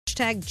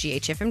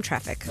#GHFM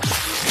Traffic.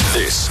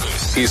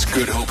 This is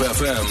Good Hope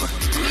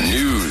FM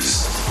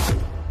News.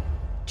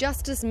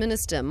 Justice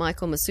Minister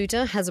Michael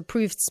Masutha has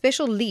approved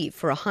special leave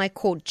for a High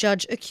Court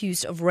judge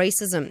accused of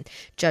racism.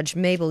 Judge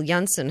Mabel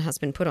Jansen has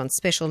been put on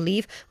special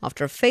leave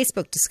after a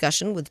Facebook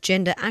discussion with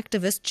gender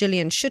activist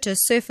Gillian Schutter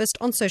surfaced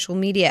on social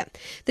media.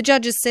 The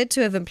judge is said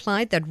to have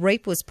implied that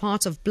rape was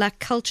part of black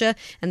culture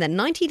and that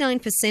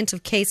 99%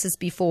 of cases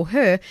before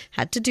her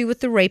had to do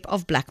with the rape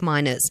of black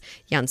minors.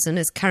 Jansen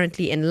is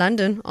currently in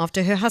London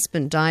after her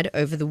husband died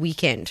over the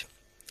weekend.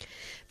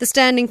 The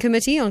Standing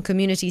Committee on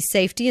Community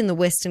Safety in the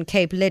Western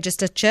Cape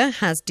Legislature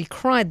has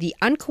decried the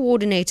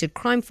uncoordinated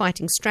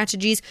crime-fighting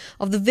strategies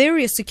of the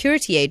various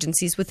security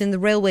agencies within the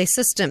railway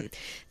system.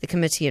 The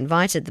committee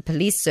invited the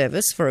police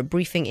service for a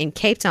briefing in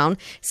Cape Town,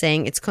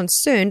 saying it's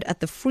concerned at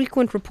the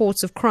frequent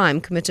reports of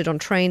crime committed on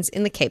trains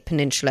in the Cape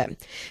Peninsula.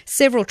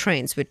 Several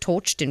trains were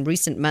torched in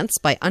recent months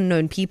by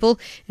unknown people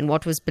in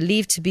what was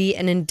believed to be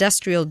an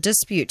industrial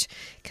dispute.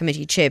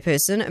 Committee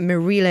chairperson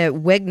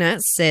Marila Wegner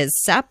says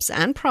SAPS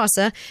and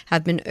PRASA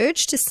have been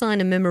urged to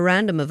sign a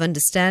memorandum of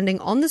understanding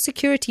on the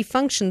security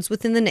functions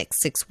within the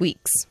next 6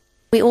 weeks.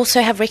 We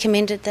also have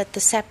recommended that the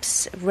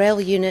SAPS rail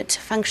unit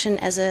function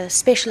as a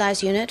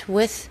specialised unit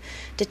with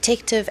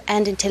detective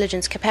and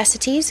intelligence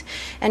capacities,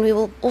 and we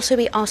will also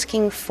be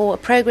asking for a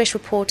progress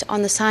report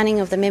on the signing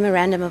of the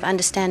memorandum of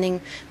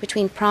understanding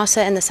between PRASA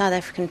and the South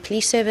African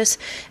Police Service,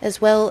 as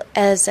well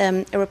as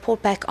a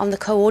report back on the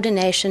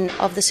coordination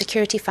of the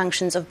security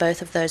functions of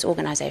both of those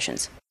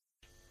organisations.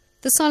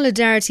 The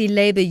Solidarity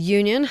Labour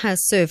Union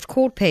has served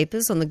court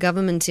papers on the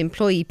government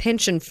employee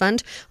pension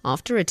fund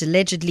after it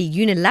allegedly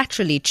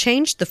unilaterally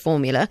changed the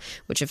formula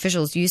which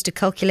officials use to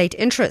calculate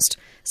interest.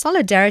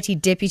 Solidarity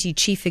Deputy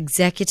Chief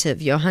Executive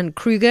Johan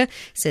Kruger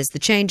says the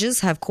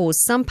changes have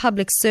caused some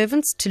public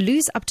servants to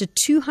lose up to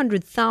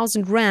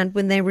 200,000 rand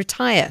when they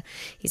retire.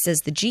 He says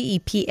the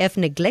GEPF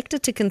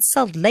neglected to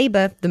consult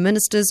Labour, the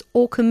ministers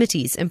or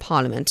committees in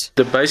Parliament.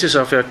 The basis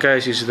of our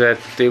case is that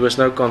there was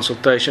no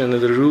consultation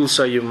and the rules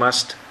say you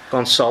must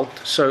consult,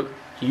 so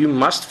you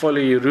must follow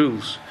your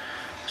rules.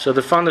 So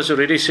the fund has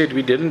already said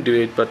we didn't do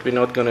it, but we're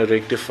not going to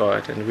rectify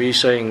it. And we're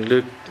saying,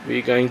 look,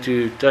 we're going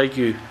to take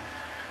you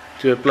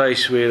to a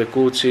place where the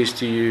court says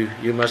to you,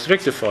 you must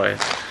rectify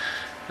it.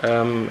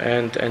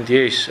 And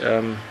yes,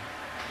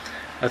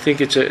 I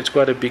think it's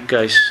quite a big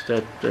case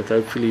that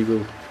hopefully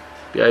we'll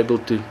be able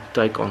to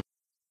take on.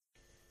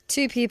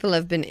 2 people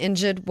have been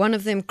injured, one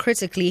of them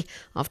critically,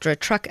 after a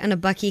truck and a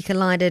bakkie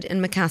collided in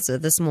Macassar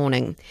this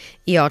morning.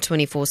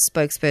 ER24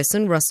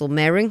 spokesperson Russell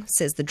Mering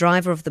says the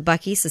driver of the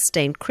bakkie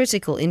sustained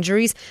critical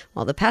injuries,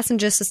 while the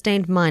passenger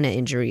sustained minor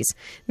injuries.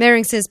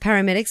 Mering says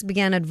paramedics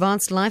began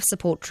advanced life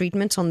support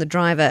treatment on the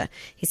driver.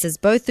 He says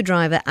both the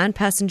driver and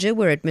passenger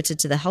were admitted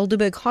to the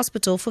Helderberg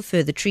Hospital for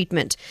further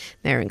treatment.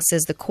 Mering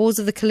says the cause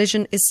of the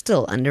collision is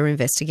still under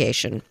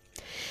investigation.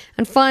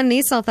 And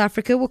finally, South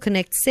Africa will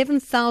connect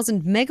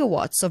 7,000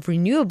 megawatts of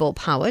renewable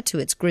power to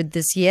its grid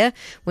this year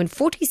when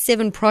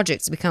 47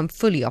 projects become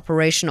fully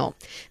operational.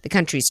 The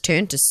country's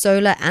turned to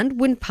solar and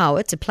wind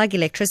power to plug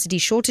electricity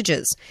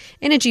shortages.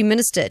 Energy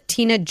Minister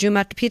Tina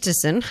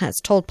Joemat-Pettersson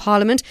has told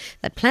Parliament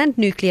that planned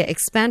nuclear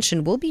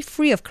expansion will be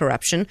free of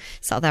corruption.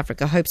 South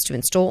Africa hopes to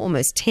install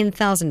almost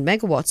 10,000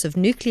 megawatts of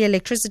nuclear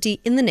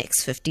electricity in the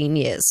next 15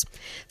 years.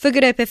 For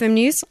Good Hope FM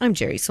News, I'm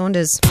Jerry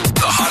Saunders.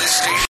 The hottest station.